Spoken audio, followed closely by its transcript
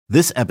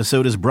This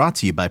episode is brought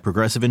to you by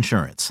Progressive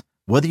Insurance.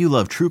 Whether you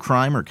love true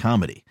crime or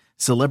comedy,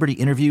 celebrity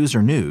interviews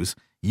or news,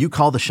 you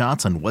call the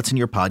shots on what's in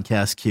your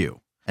podcast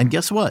queue. And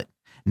guess what?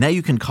 Now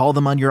you can call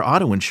them on your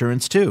auto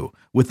insurance too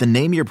with the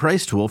Name Your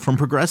Price tool from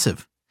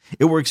Progressive.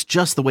 It works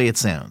just the way it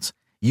sounds.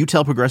 You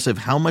tell Progressive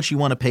how much you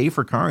want to pay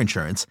for car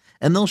insurance,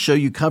 and they'll show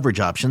you coverage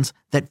options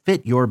that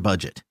fit your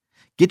budget.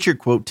 Get your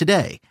quote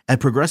today at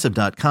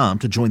Progressive.com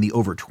to join the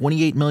over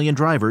 28 million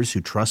drivers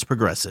who trust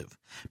Progressive.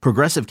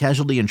 Progressive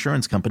Casualty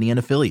Insurance Company and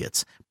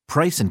Affiliates.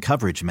 Price and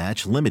coverage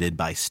match limited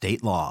by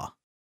state law.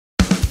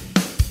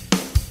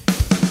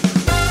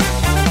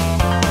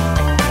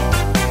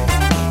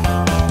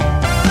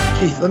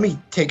 Keith, let me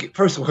take it.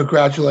 First of all,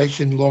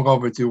 congratulations, long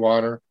overdue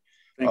honor.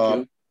 Thank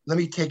you. Let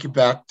me take you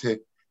back to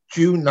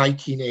June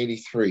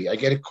 1983. I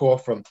get a call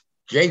from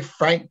J.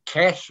 Frank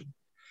Cashin.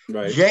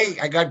 Right. Jay,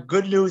 I got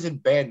good news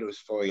and bad news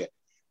for you.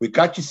 We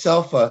got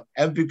yourself a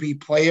MVP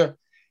player,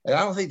 and I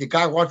don't think the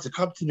guy wants to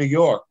come to New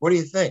York. What do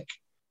you think?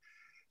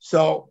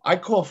 So I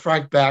called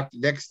Frank back the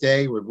next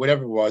day or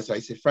whatever it was. I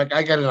said, Frank,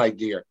 I got an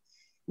idea.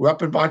 We're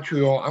up in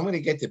Montreal. I'm going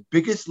to get the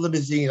biggest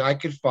limousine I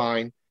could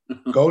find,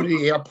 go to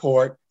the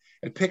airport,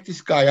 and pick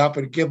this guy up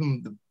and give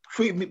him the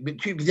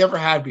treatment he's never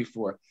had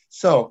before.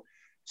 So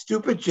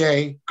stupid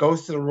Jay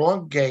goes to the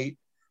wrong gate.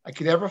 I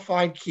can never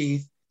find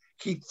Keith.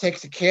 Keith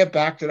takes a cab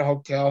back to the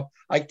hotel.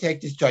 I take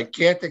this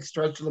gigantic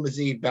stretch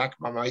limousine back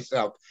by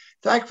myself.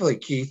 Thankfully,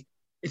 Keith,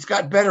 it's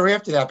got better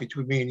after that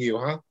between me and you,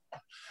 huh?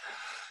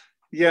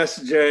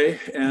 Yes, Jay.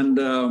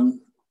 And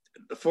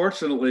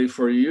fortunately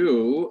for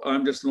you,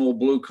 I'm just an old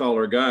blue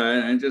collar guy.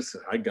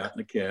 I got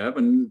in a cab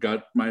and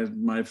got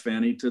my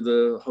fanny to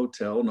the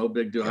hotel. No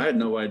big deal. I had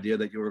no idea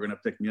that you were going to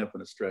pick me up in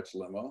a stretch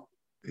limo.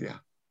 Yeah.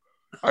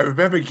 I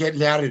remember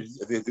getting out of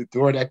the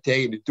door that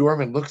day, and the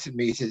doorman looks at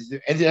me. He says,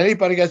 "And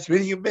anybody got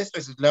really you missed?"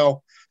 I said,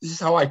 "No, this is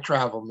how I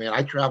travel, man.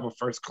 I travel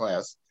first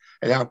class."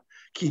 And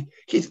Keith,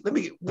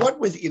 what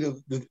was,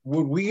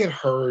 when we had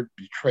heard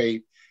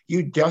betrayed,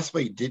 you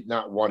desperately did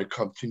not want to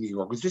come to New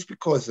York. Was just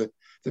because the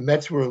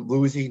Mets were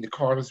losing, the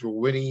Cardinals were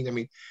winning? I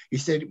mean, you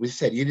said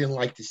you didn't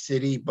like the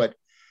city, but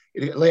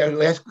in the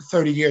last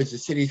 30 years, the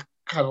city's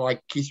kind of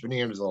like Keith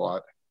Fernandez a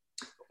lot.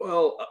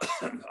 Well,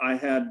 I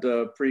had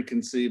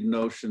preconceived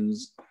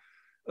notions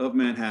of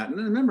Manhattan.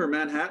 And remember,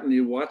 Manhattan,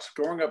 you watched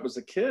growing up as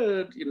a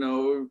kid,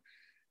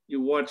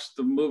 you watched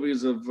the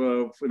movies of,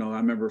 I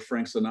remember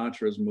Frank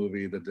Sinatra's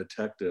movie, The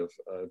Detective,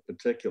 in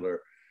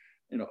particular,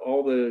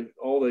 all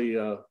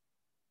the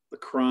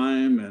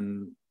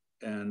crime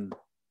and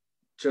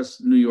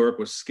just New York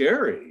was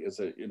scary as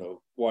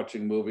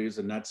watching movies.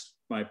 And that's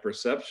my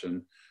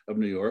perception of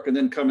New York. And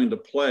then coming to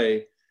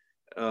play,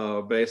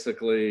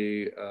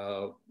 basically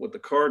with the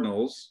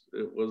Cardinals,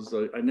 it was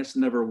I just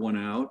never went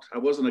out. I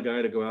wasn't a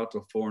guy to go out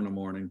till 4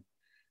 a.m.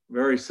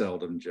 Very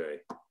seldom, Jay.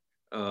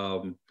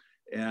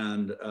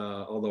 And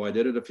although I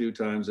did it a few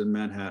times in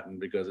Manhattan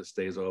because it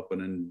stays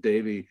open, and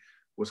Davey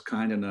was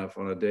kind enough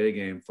on a day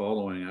game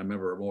following. I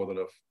remember more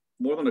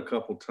than a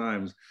couple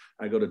times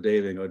I go to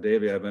Davey and go,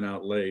 "Davey, I've been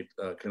out late.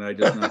 Can I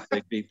just not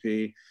take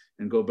BP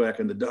and go back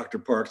into Dr.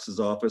 Parks'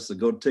 office and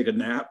go take a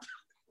nap?"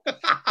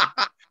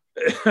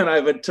 And I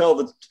would tell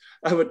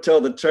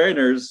the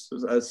trainers,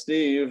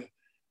 Steve,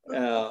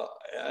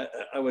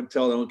 I would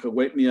tell them to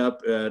wake me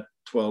up at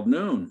 12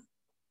 noon.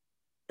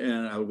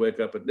 And I would wake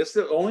up at this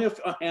only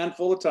a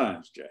handful of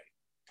times, Jay.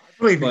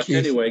 But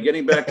anyway,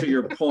 getting back to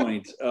your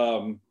point,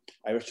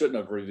 I shouldn't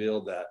have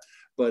revealed that,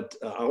 but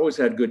I always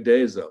had good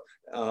days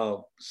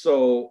though.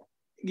 So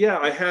yeah,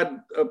 I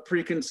had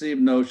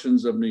preconceived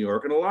notions of New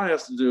York, and a lot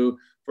has to do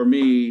for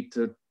me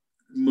to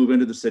move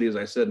into the city, as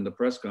I said in the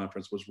press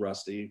conference, was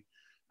Rusty.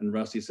 And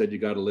Rusty said, "You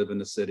got to live in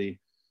the city."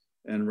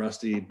 And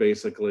Rusty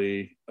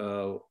basically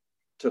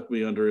took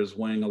me under his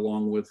wing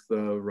along with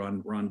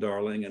Ron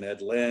Darling and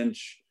Ed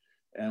Lynch.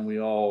 And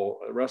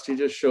Rusty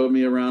just showed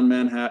me around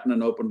Manhattan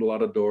and opened a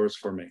lot of doors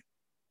for me.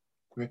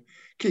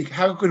 Keith,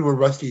 how good were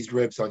Rusty's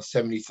ribs on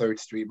 73rd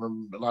Street?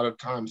 Remember, a lot of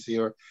times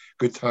there,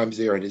 good times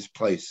there at his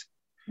place.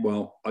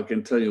 Well, I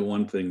can tell you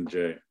one thing,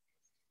 Jay.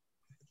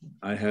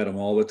 I had them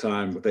all the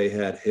time, but they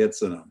had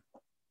hits in them.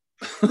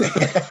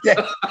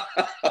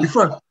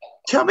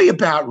 Tell me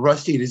about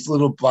Rusty and his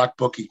little black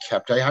book he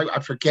kept. I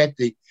forget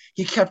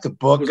he kept a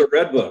book. It was a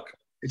red book.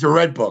 It's a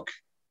red book.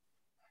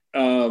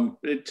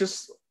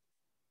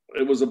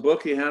 It was a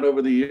book he had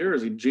over the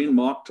years. Gene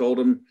Mauch told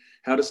him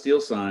how to steal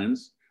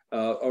signs,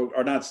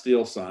 or not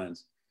steal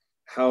signs,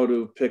 how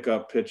to pick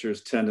up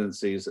pitchers'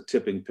 tendencies at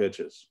tipping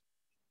pitches.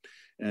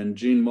 And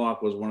Gene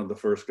Mauch was one of the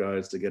first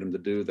guys to get him to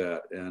do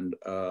that. And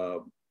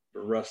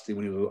Rusty,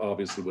 when he was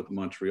obviously with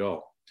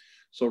Montreal.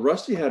 So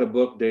Rusty had a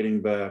book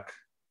dating back,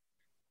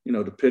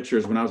 to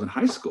pitchers when I was in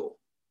high school,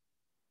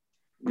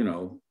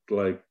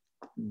 like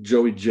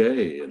Joey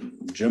J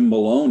and Jim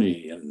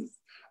Maloney and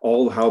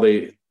all how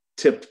they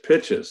tipped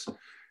pitches.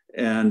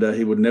 And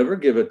he would never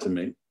give it to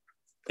me.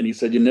 And he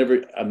said,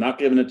 I'm not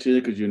giving it to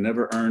you because you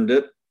never earned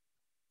it.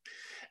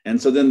 And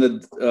so then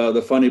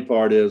the funny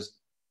part is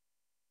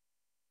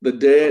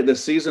the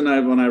season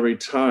when I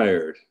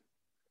retired,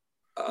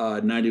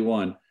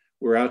 91,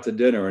 we're out to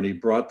dinner, and he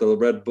brought the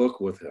red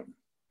book with him.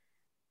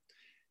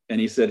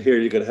 And he said, "Here,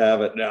 you could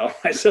have it now."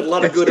 I said, "A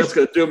lot of good that's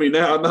going to do me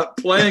now. I'm not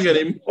playing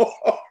anymore."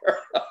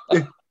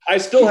 I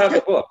still have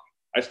the book.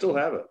 I still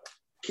have it.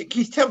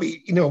 Can you tell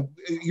me,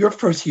 your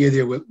first year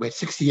there with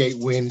 68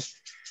 wins,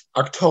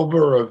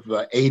 October of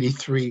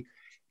 83,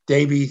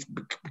 Davies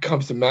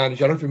becomes the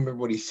manager. I don't remember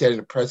what he said in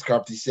the press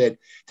conference. He said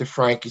to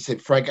Frank,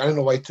 "Frank, I don't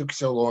know why it took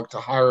so long to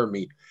hire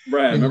me."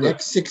 Right. In the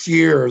next 6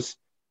 years,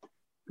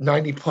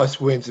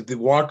 90-plus wins. If the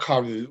wild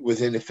card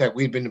was in effect,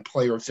 we'd been the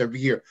playoffs every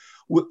year.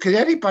 Could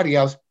anybody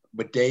else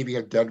but Davey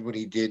have done what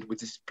he did with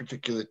this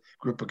particular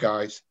group of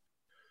guys?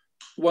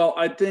 Well,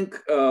 I think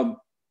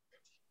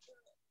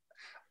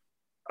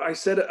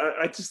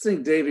I just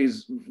think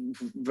Davey's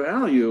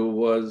value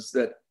was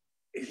that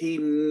he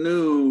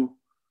knew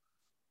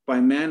by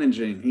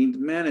managing, he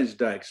managed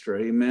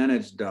Dykstra, he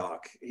managed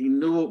Doc. He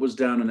knew what was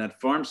down in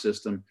that farm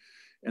system.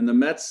 And the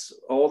Mets,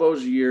 all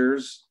those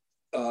years,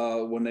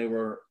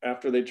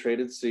 after they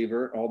traded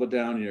Seaver, all the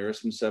down years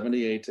from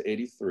 78 to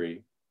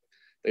 83,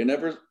 they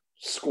never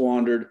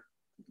squandered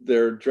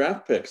their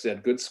draft picks. They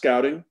had good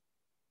scouting.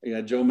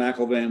 Joe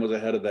McIlvaine was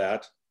ahead of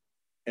that.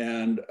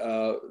 And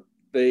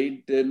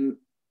they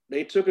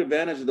took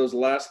advantage of those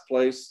last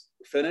place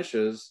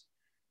finishes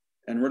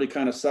and really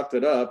kind of sucked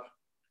it up,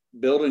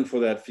 building for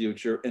that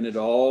future. And it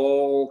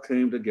all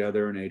came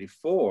together in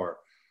 84.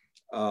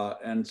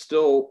 And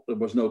still, there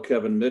was no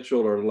Kevin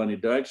Mitchell or Lenny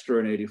Dykstra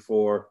in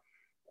 84,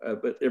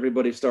 but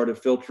everybody started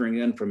filtering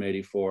in from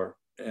 84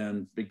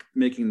 and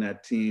making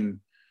that team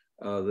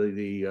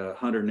the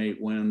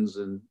 108 wins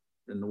in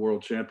the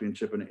World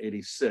Championship in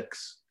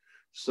 86.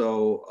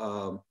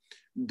 So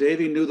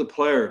Davey knew the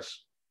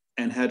players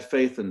and had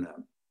faith in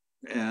them.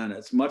 And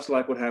it's much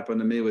like what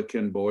happened to me with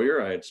Ken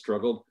Boyer. I had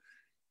struggled,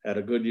 had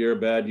a good year,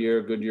 bad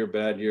year, good year,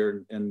 bad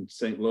year in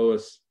St.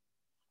 Louis.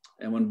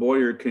 And when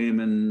Boyer came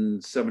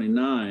in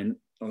 79,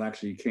 well,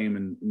 actually he came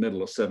in the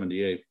middle of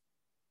 78.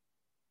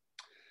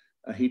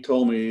 He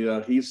told me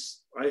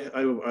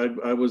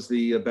I was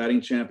the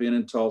batting champion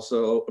in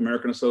Tulsa,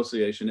 American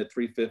Association, at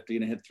 350,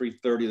 and I hit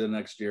 330 the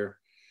next year.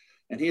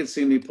 And he had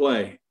seen me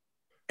play.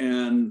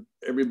 And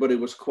everybody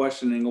was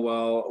questioning,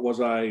 well,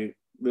 was I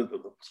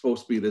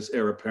supposed to be this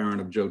heir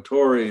apparent of Joe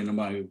Torre? And am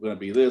I going to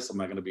be this?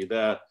 Am I going to be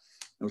that?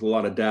 There was a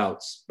lot of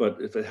doubts.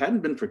 But if it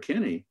hadn't been for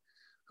Kenny,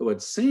 who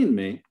had seen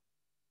me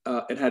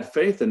and had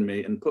faith in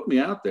me and put me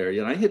out there,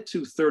 I hit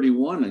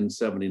 231 in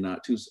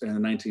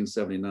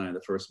 1979,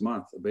 the first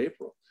month of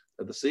April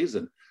of the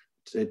season,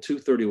 at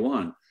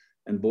 231.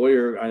 And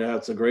Boyer,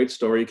 that's a great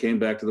story. He came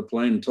back to the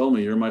plane and told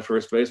me, "You're my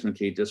first baseman,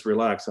 Keith. Just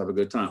relax, have a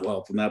good time."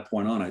 Well, from that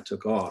point on, I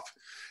took off.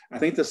 I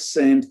think the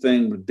same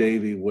thing with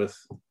Davey with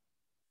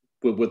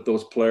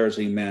those players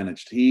he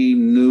managed. He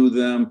knew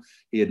them.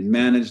 He had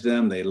managed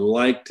them. They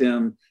liked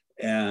him,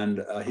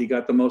 and he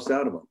got the most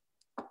out of them.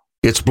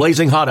 It's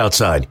blazing hot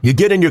outside. You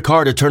get in your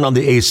car to turn on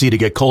the AC to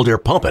get cold air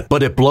pumping,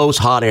 but it blows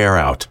hot air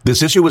out.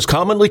 This issue is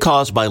commonly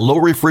caused by low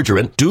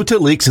refrigerant due to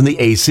leaks in the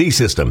AC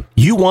system.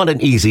 You want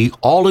an easy,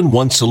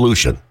 all-in-one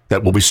solution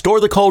that will restore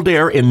the cold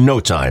air in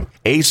no time.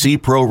 AC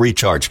Pro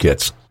Recharge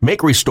Kits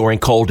make restoring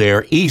cold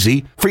air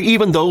easy for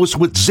even those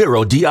with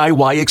zero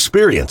DIY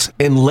experience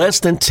in less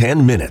than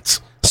 10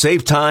 minutes.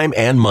 Save time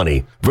and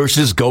money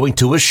versus going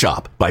to a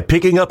shop by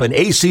picking up an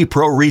AC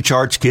Pro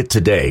Recharge Kit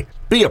today.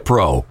 Be a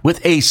pro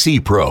with AC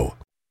Pro.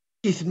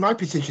 Keith, in my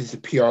position as a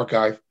PR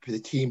guy for the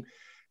team,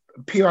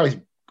 PR's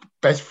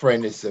best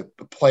friend is a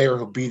player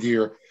who'll be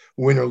there,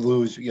 win or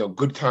lose,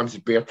 good times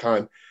and bad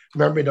time.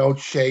 Remember in old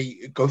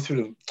Shea, go through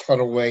the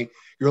tunnel way,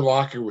 your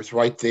locker was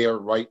right there,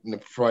 right in the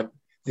front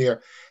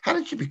there. How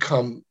did you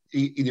become,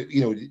 did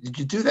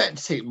you do that in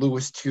St.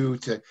 Louis too,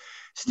 to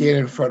stand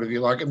in front of you?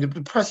 Like,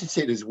 the press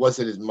it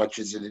wasn't as much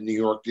as it in New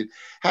York did.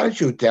 How did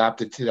you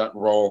adapt it to that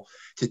role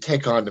to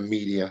take on the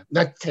media?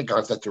 Not take on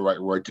is not the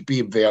right word, to be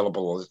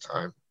available all the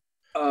time.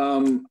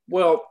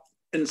 Well,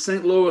 in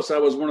St. Louis, I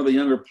was one of the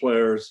younger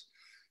players.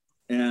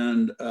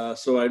 And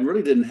so I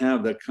really didn't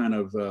have that kind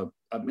of,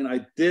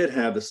 I did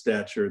have the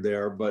stature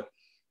there, but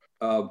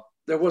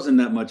there wasn't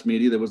that much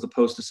media. There was the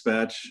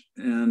Post-Dispatch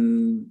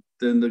and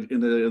then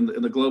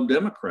the Globe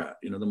Democrat,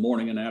 the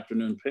morning and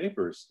afternoon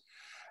papers.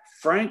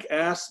 Frank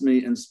asked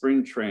me in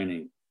spring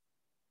training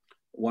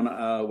when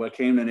I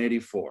came in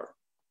 84,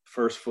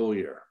 first full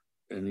year.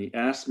 And he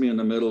asked me in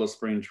the middle of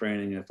spring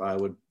training if I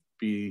would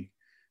be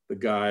the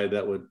guy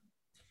that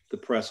the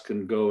press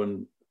can go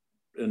and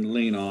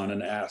lean on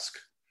and ask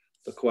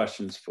the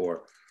questions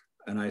for.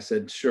 And I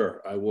said,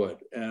 sure, I would.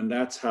 And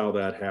that's how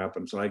that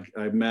happened. So I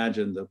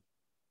imagine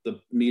the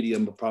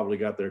medium probably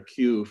got their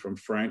cue from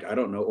Frank, I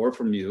don't know, or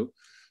from you,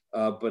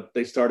 but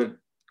they started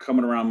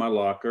coming around my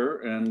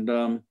locker.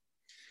 And,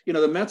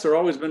 the Mets have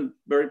always been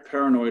very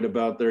paranoid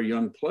about their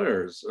young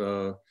players.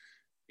 I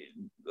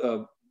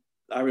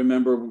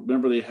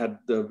remember they had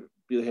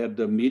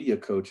the media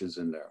coaches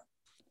in there.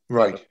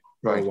 Right.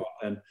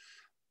 And,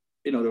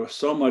 there was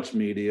so much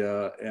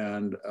media,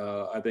 and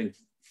I think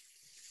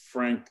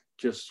Frank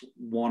just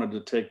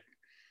wanted to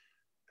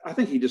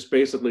he just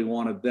basically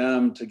wanted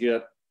them to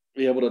get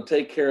be able to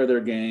take care of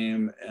their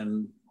game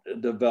and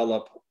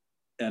develop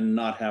and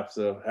not have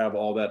to have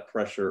all that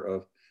pressure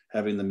of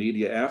having the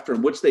media after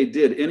them, which they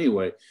did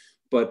anyway.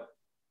 But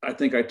I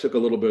think I took a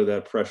little bit of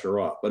that pressure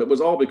off, but it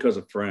was all because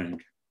of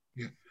Frank.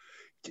 Yeah.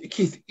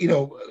 Keith,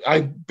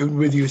 I've been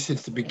with you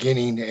since the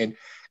beginning, and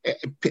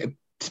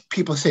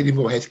people say to me,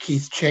 well, has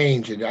Keith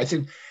changed? And I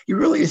said, you're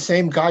really the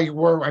same guy you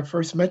were when I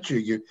first met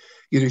you.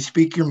 You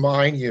speak your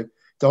mind. You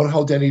don't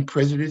hold any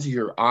prisoners.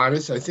 You're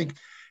honest. I think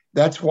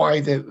that's why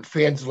the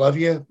fans love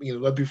you.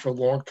 Love you for a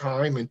long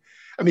time. And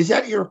I mean, is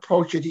that your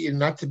approach?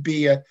 Not to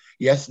be a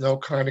yes, no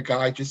kind of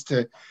guy, just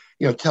to,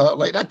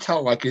 tell it not tell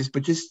it like it is,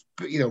 but just,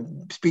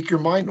 speak your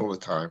mind all the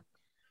time.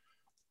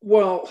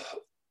 Well,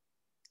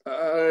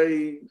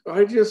 I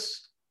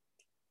just,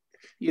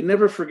 you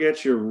never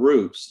forget your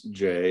roots,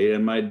 Jay.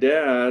 And my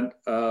dad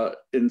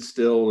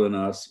instilled in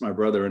us, my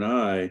brother and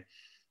I,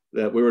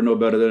 that we were no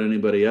better than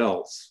anybody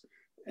else.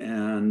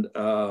 And,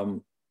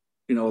 a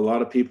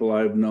lot of people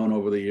I've known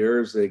over the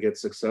years, they get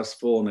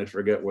successful and they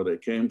forget where they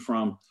came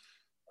from.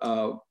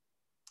 My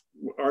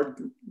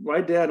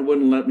dad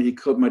wouldn't let me,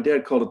 my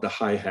dad called it the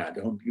hi-hat.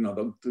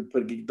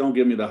 Don't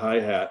give me the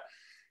hi-hat.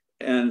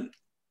 And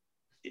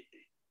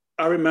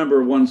I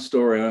remember one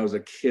story. I was a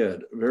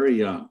kid, very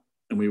young,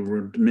 and we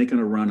were making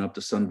a run up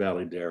to Sun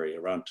Valley Dairy,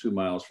 around 2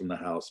 miles from the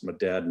house. My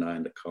dad and I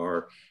in the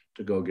car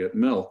to go get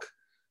milk.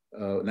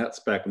 And that's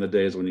back in the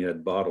days when you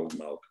had bottled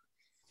milk.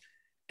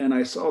 And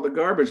I saw the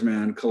garbage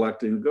man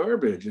collecting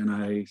garbage. And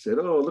I said,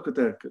 oh, look at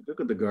that.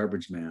 Look at the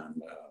garbage man.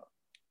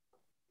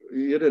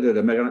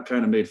 I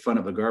kind of made fun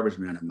of the garbage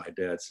man. And my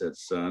dad said,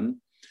 son,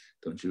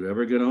 don't you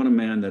ever get on a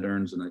man that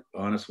earns an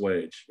honest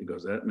wage. He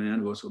goes, that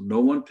man goes, so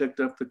no one picked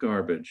up the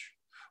garbage.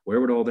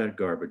 Where would all that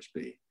garbage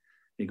be?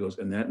 He goes,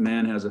 and that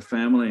man has a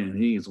family and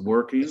he's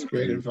working,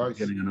 and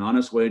getting an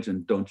honest wage,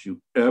 and don't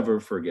you ever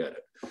forget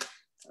it.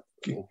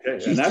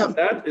 Okay, and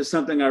that is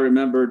something I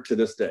remember to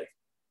this day.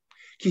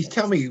 Keith,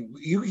 tell me,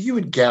 you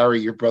and Gary,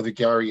 your brother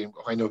Gary, and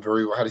I know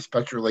very well, had a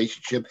special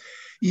relationship.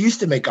 You used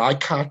to make eye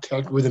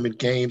contact with him in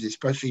games,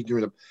 especially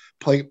during the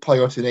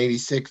playoffs in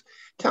 '86.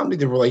 Tell me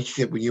the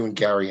relationship with you and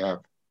Gary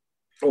have.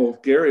 Oh,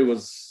 Gary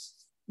was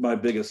my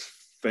biggest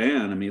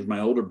fan. I mean, he's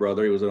my older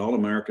brother. He was an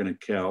All-American at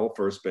Cal,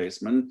 first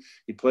baseman.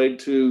 He played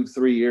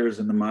 2-3 years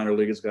in the minor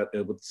leagues, got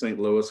with St.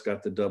 Louis,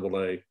 got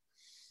to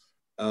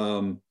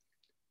AA.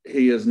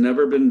 He has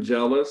never been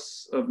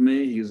jealous of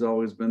me. He's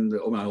always been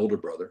my older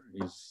brother.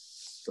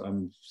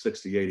 I'm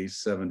 68, he's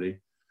 70.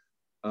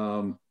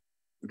 I'm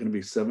going to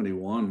be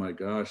 71, my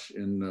gosh,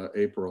 in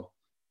April.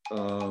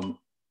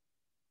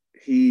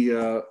 He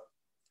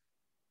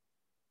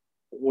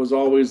was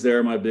always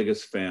there, my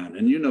biggest fan.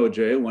 And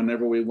Jay,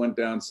 whenever we went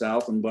down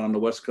south and went on the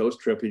West Coast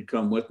trip, he'd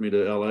come with me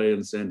to LA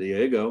and San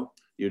Diego.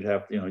 You'd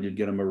have, you'd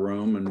get him a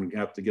room and you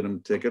have to get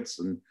him tickets,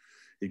 and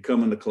he'd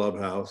come in the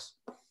clubhouse.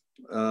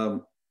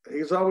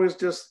 He's always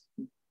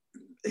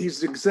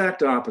he's the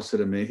exact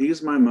opposite of me.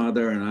 He's my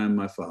mother and I'm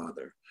my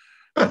father.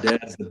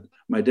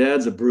 My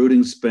dad's a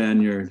brooding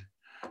Spaniard,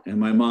 and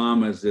my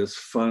mom is this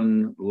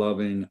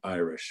fun-loving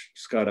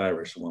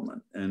Scott-Irish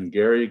woman. And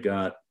Gary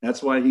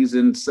that's why he's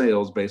in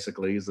sales,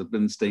 basically. He's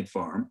been State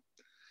Farm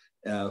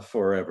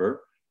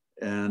forever.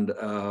 And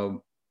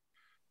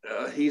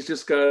he's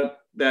just got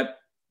that,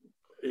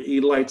 he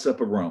lights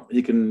up a room.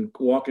 He can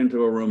walk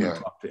into a room and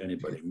talk to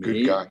anybody.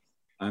 Good guy.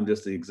 I'm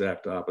just the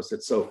exact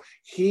opposite. So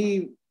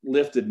he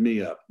lifted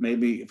me up.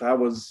 Maybe if I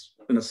was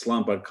in a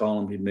slump, I'd call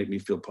him. He'd make me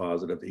feel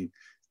positive. He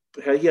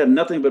had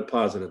nothing but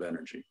positive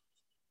energy.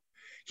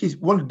 He's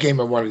one game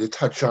I wanted to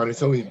touch on.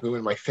 It's always been one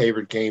of my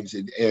favorite games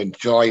in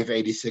July of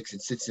 '86 in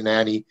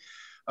Cincinnati.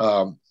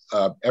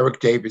 Eric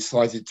Davis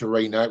slides it to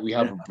Ray Knight. We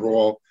have a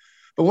brawl.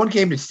 But one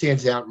game that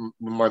stands out in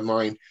my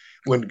mind,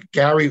 when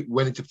Gary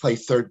went into play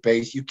third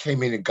base, you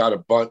came in and got a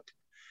bunt.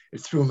 It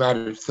threw him out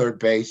at third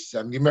base.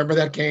 You remember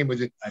that game? Was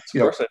it? Of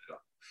course I do.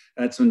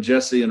 That's when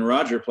Jesse and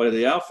Roger played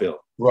the outfield.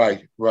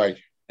 Right.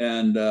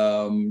 And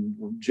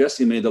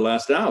Jesse made the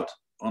last out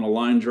on a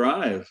line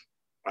drive.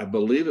 I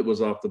believe it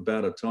was off the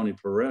bat of Tony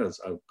Perez.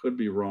 I could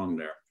be wrong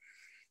there.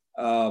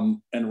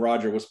 And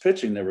Roger was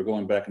pitching. They were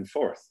going back and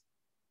forth.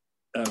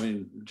 I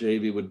mean,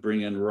 JV would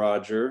bring in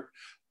Roger.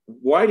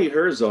 Whitey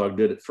Herzog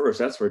did it first.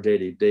 That's where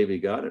Davey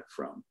got it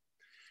from.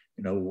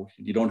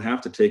 You don't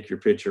have to take your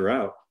pitcher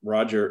out.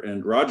 Roger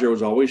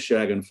was always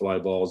shagging fly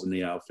balls in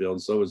the outfield,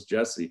 and so was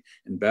Jesse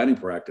in batting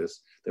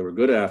practice. They were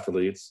good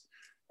athletes,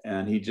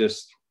 and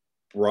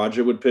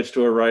Roger would pitch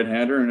to a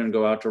right-hander and then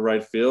go out to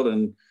right field,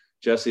 and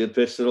Jesse had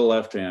pitched to the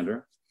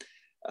left-hander.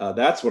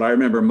 That's what I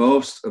remember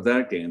most of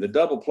that game. The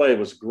double play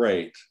was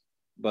great,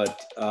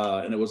 but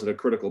and it was at a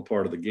critical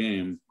part of the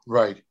game.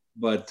 Right.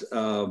 But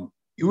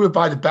you were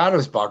by the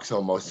batter's box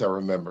almost, I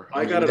remember.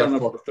 I got it on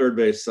the third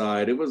base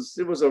side. It was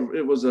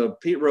a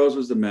Pete Rose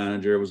was the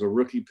manager. It was a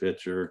rookie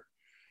pitcher.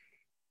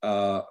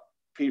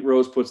 Pete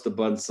Rose puts the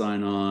bunt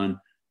sign on.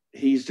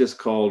 He's just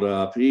called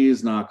up.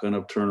 He's not going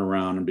to turn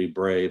around and be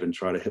brave and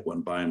try to hit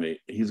one by me.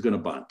 He's going to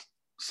bunt.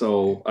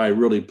 So I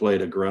really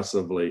played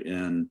aggressively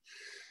and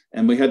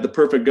we had the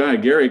perfect guy,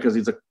 Gary, because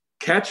he's a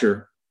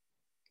catcher.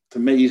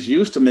 he's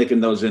used to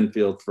making those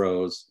infield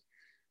throws,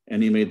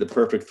 and he made the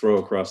perfect throw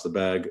across the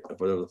bag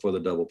for the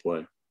double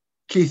play.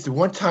 Keith, the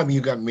one time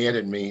you got not mad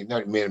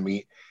at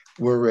me,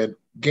 we're at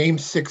Game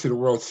 6 of the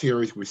World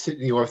Series. We're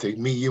sitting in the office,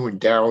 me, you, and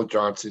Daryl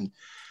Johnson.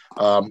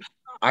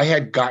 I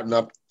had gotten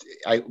up.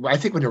 I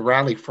think when the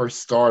rally first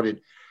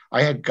started,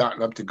 I had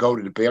gotten up to go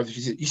to the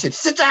bathroom. You said,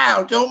 sit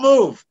down, don't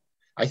move.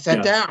 I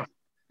sat down,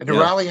 and the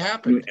rally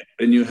happened.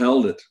 And you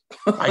held it.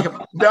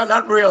 No,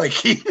 not really,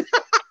 Keith.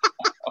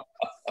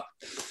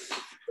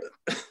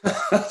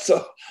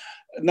 So,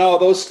 no,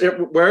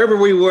 wherever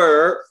we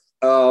were,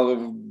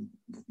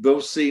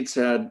 those seats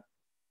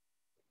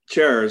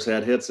chairs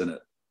had hits in it.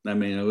 I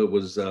mean, it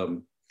was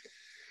who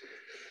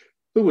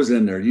was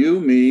in there? You,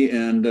 me,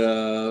 and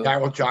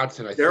Daryl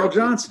Johnson. Daryl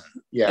Johnson.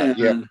 Yeah.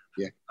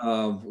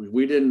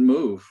 We didn't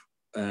move,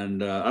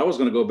 and I was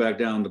going to go back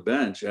down the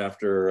bench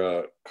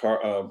after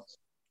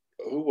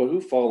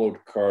who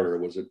followed Carter?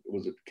 Was it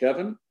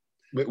Kevin?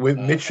 With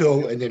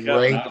Mitchell and then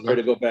Ray. I was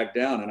ready to go back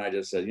down, and I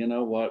just said, you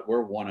know what?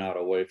 We're 1 out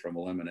away from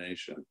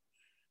elimination.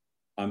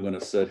 I'm going to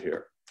sit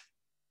here.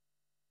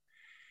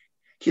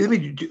 Let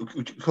me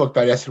talk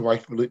about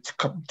SNY for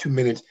 2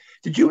 minutes.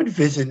 Did you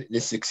envision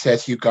the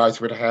success you guys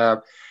would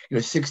have?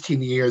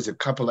 16 years, a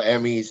couple of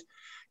Emmys,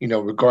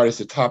 regardless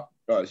of top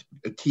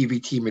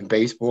TV team in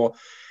baseball.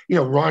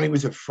 Ronnie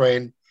was a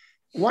friend.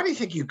 Why do you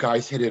think you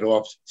guys hit it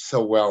off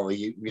so well?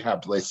 We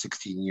have the last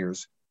 16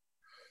 years.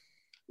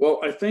 Well,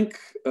 I think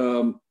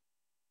I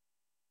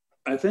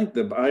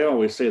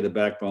always say the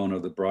backbone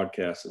of the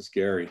broadcast is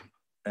Gary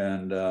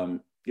and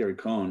Gary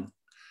Cohn.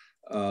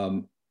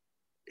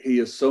 He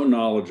is so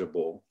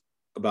knowledgeable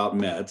about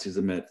Mets. He's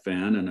a Met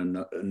fan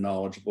and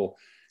knowledgeable.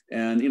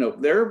 And,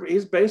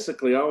 he's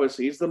basically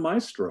he's the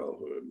maestro.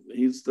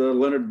 He's the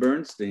Leonard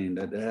Bernstein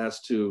that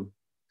has to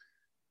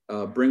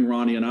bring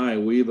Ronnie and I,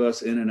 weave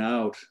us in and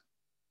out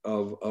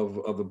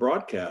of the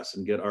broadcast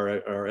and get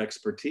our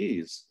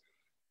expertise.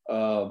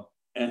 And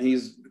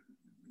he's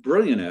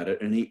brilliant at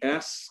it. And he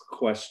asks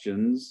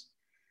questions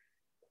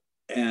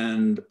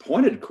and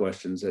pointed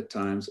questions at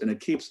times. And it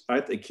keeps,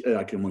 I think,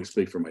 I can only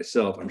speak for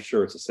myself. I'm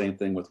sure it's the same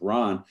thing with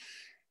Ron.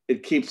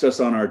 It keeps us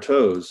on our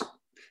toes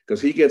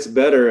because he gets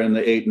better in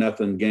the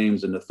 8-0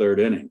 games in the third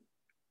inning.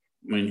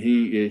 I mean,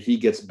 he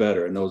gets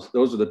better, and those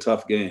are the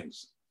tough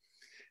games.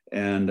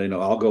 And,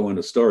 I'll go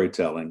into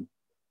storytelling.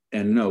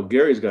 And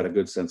Gary's got a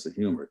good sense of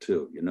humor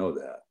too. You know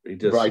that.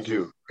 I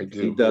do.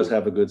 He does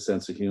have a good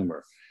sense of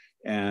humor.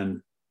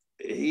 And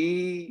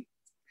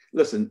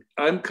listen,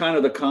 I'm kind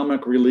of the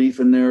comic relief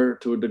in there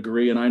to a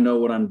degree, and I know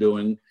what I'm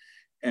doing.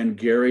 And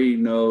Gary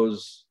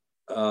knows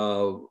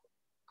how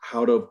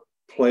to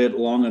play it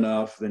long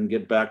enough, then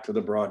get back to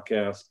the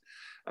broadcast.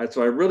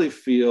 So I really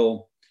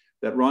feel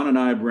that Ron and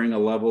I bring a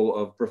level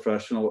of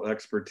professional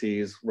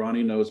expertise.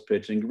 Ronnie knows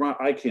pitching.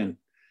 I can't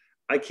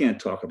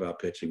talk about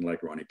pitching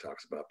like Ronnie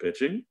talks about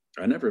pitching.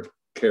 I never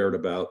cared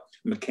about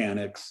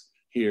mechanics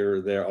here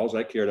or there. All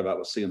I cared about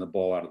was seeing the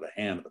ball out of the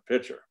hand of the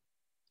pitcher.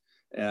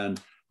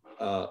 And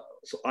so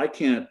I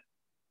can't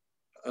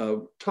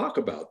talk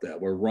about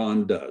that where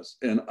Ron does.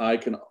 And I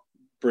can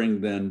bring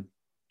then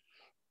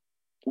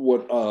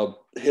what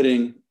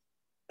hitting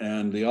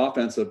and the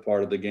offensive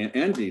part of the game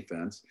and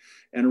defense.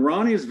 And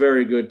Ronnie's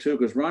very good too,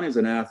 because Ronnie's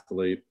an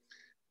athlete.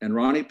 And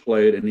Ronnie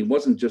played, and he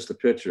wasn't just a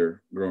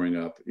pitcher growing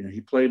up.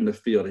 He played in the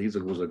field. He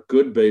was a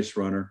good base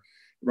runner.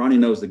 Ronnie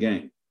knows the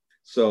game.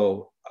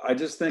 So I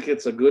just think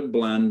it's a good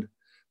blend,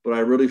 but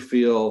I really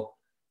feel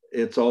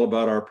it's all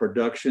about our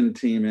production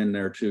team in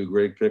there too.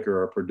 Greg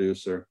Picker, our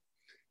producer,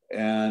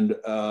 and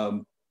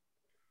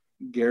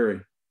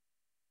Gary.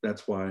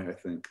 That's why I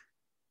think.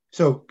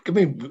 So,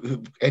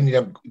 ending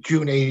up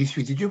June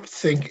 '83. Did you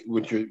think,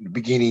 with your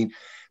beginning,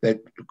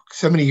 that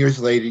so many years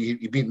later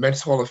you beat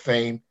Mets Hall of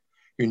Fame?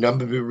 Your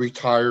number be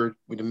retired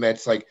with the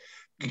Mets, like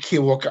you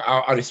can't walk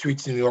out on the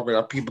streets in New York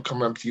without people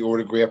coming up to your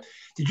autograph.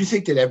 Did you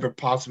think that ever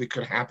possibly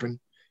could happen?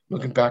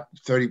 Looking back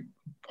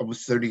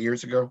almost 30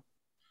 years ago.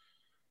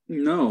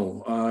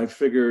 No, I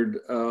figured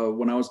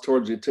when I was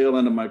towards the tail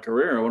end of my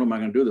career, what am I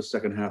going to do the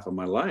second half of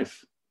my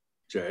life,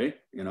 Jay?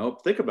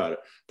 Think about it.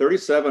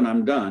 37,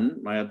 I'm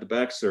done. I had the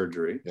back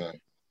surgery,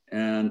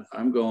 and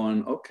I'm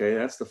going, okay,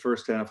 that's the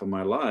first half of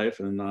my life,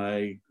 and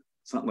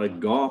it's not like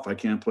golf. I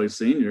can't play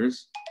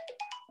seniors.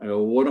 I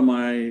go, what am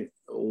I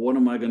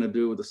going to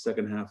do with the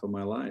second half of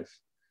my life?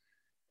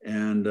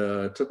 And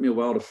it took me a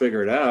while to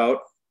figure it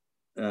out.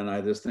 And I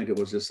just think it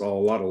was just a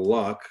lot of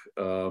luck.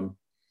 But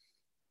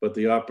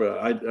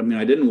I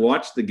didn't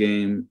watch the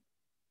game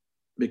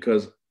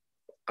because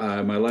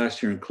my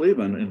last year in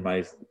Cleveland and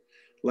my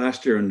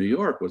last year in New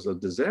York was a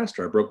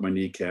disaster. I broke my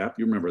kneecap.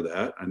 You remember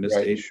that. I missed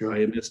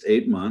I missed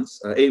 8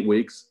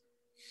 weeks,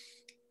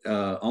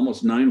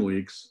 almost 9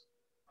 weeks.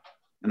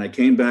 And I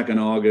came back in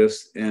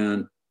August,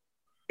 and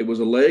it was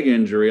a leg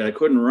injury. I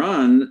couldn't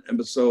run.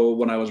 And so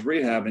when I was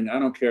rehabbing, I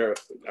don't care.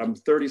 I'm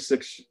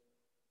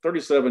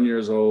 37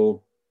 years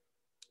old,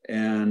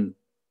 and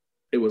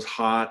it was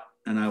hot,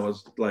 and I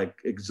was like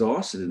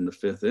exhausted in the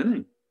fifth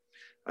inning.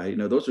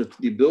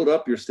 You build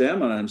up your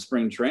stamina in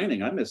spring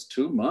training. I missed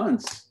 2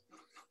 months,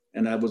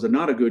 And that was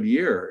not a good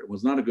year. It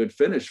was not a good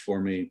finish for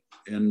me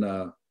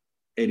in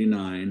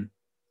 89.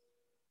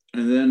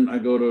 And then I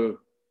go to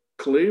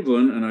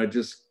Cleveland and I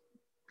just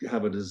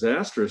have a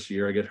disastrous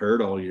year. I get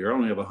hurt all year. I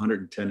only have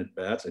 110 at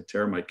bats. I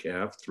tear my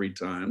calf 3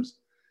 times.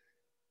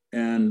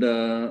 And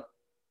I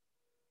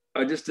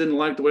just didn't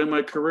like the way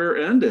my career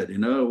ended. You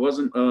know, it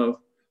wasn't a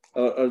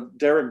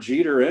Derek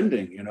Jeter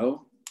ending, you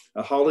know,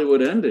 a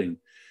Hollywood ending.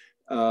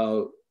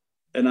 And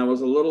I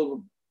was a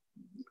little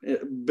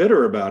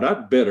bitter about it.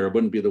 Not bitter,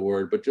 wouldn't be the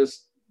word, but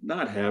just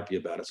not happy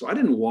about it. So I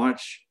didn't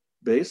watch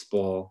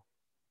baseball.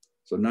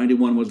 So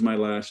 91 was my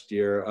last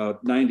year.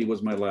 90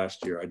 was my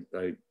last year.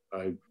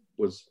 I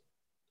was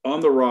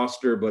on the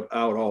roster, but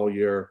out all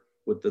year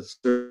with the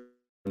surgery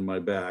in my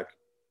back.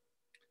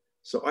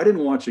 So I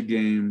didn't watch a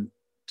game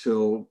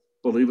till,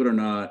 believe it or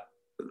not,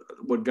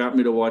 what got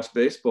me to watch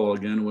baseball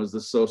again was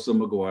the Sosa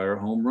McGwire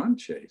home run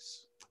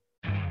chase.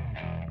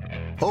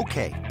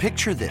 Okay,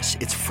 picture this.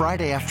 It's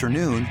Friday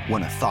afternoon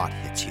when a thought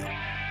hits you.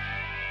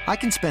 I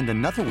can spend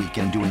another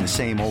weekend doing the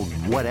same old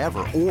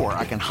whatever, or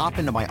I can hop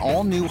into my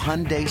all-new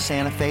Hyundai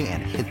Santa Fe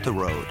and hit the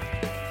road.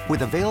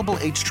 With available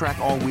H-Track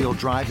all-wheel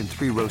drive and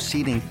 3-row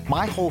seating,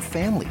 my whole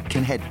family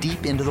can head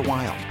deep into the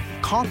wild.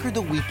 Conquer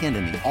the weekend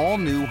in the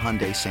all-new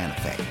Hyundai Santa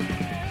Fe.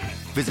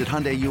 Visit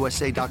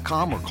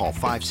HyundaiUSA.com or call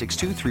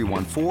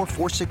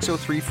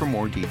 562-314-4603 for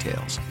more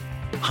details.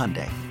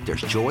 Hyundai,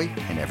 there's joy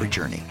in every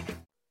journey.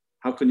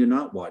 How can you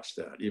not watch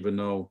that? Even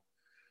though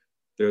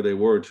there they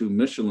were, 2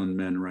 Michelin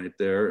men right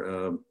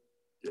there,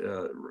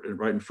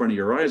 right in front of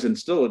your eyes, and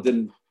still it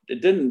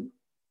didn't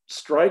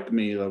strike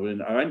me. I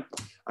mean, I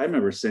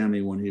remember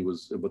Sammy when he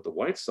was with the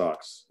White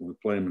Sox, when we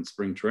played him in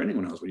spring training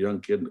when I was a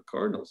young kid in the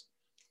Cardinals,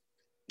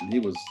 and he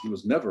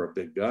was never a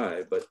big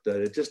guy, but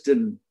it just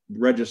didn't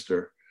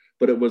register.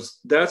 But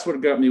that's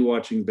what got me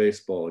watching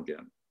baseball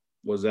again,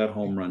 was that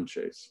home run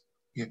chase.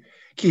 Yeah,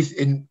 Keith,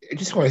 and I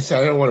just want to say,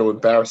 I don't want to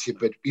embarrass you,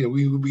 but you know,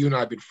 we and I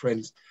have been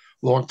friends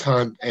a long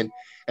time, and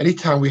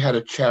anytime we had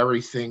a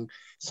charity thing,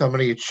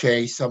 somebody at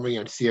Chase, somebody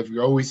on CF,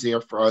 you're always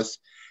there for us.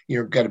 You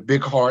know, got a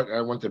big heart, and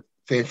I want the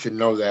fans to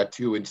know that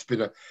too. And it's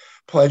been a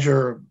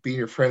pleasure being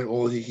your friend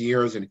all these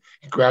years, and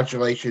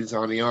congratulations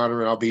on the honor.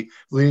 And I'll be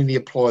leading the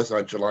applause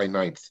on July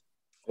 9th.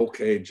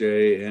 Okay,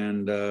 Jay,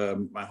 and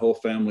my whole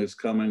family's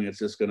coming. It's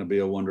just going to be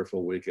a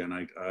wonderful weekend.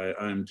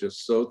 I'm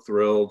just so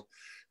thrilled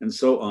and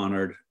so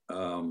honored.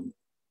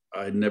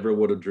 I never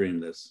would have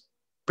dreamed this.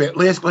 But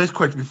last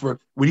question before,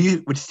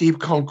 when Steve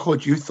Cohen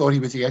called you, thought he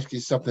was asking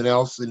you something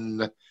else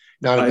and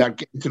not about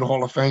getting to the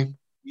Hall of Fame?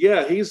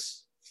 Yeah,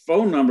 his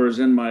phone number is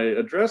in my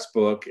address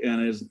book,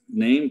 and his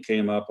name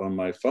came up on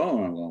my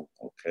phone. I'm going,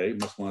 okay,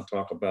 must want to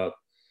talk about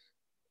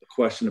the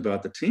question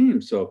about the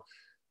team. So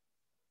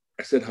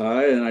I said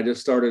hi, and I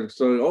just started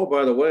saying, oh,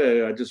 by the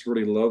way, I just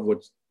really love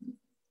what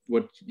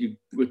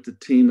the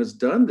team has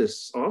done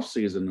this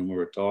offseason. And we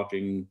were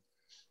talking,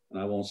 and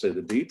I won't say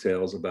the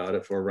details about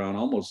it, for around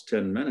almost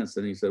 10 minutes.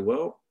 And he said,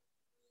 well,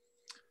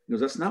 he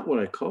goes, that's not what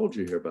I called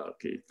you here about,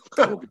 Keith.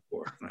 I called you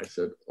for. And I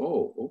said,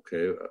 oh,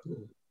 okay.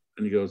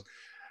 And he goes,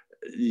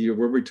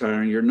 we're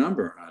retiring your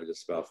number. I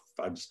just about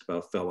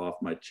fell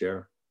off my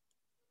chair.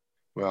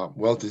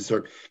 Well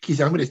deserved. Keith,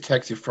 I'm going to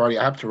text you Friday.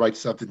 I have to write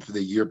something for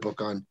the yearbook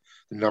on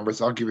the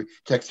numbers. I'll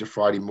text you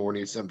Friday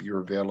morning if something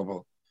you're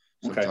available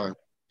sometime. Okay.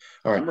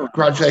 All right.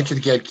 Congratulations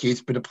again, Keith.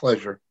 It's been a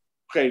pleasure.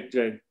 Okay,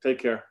 Jay. Take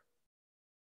care.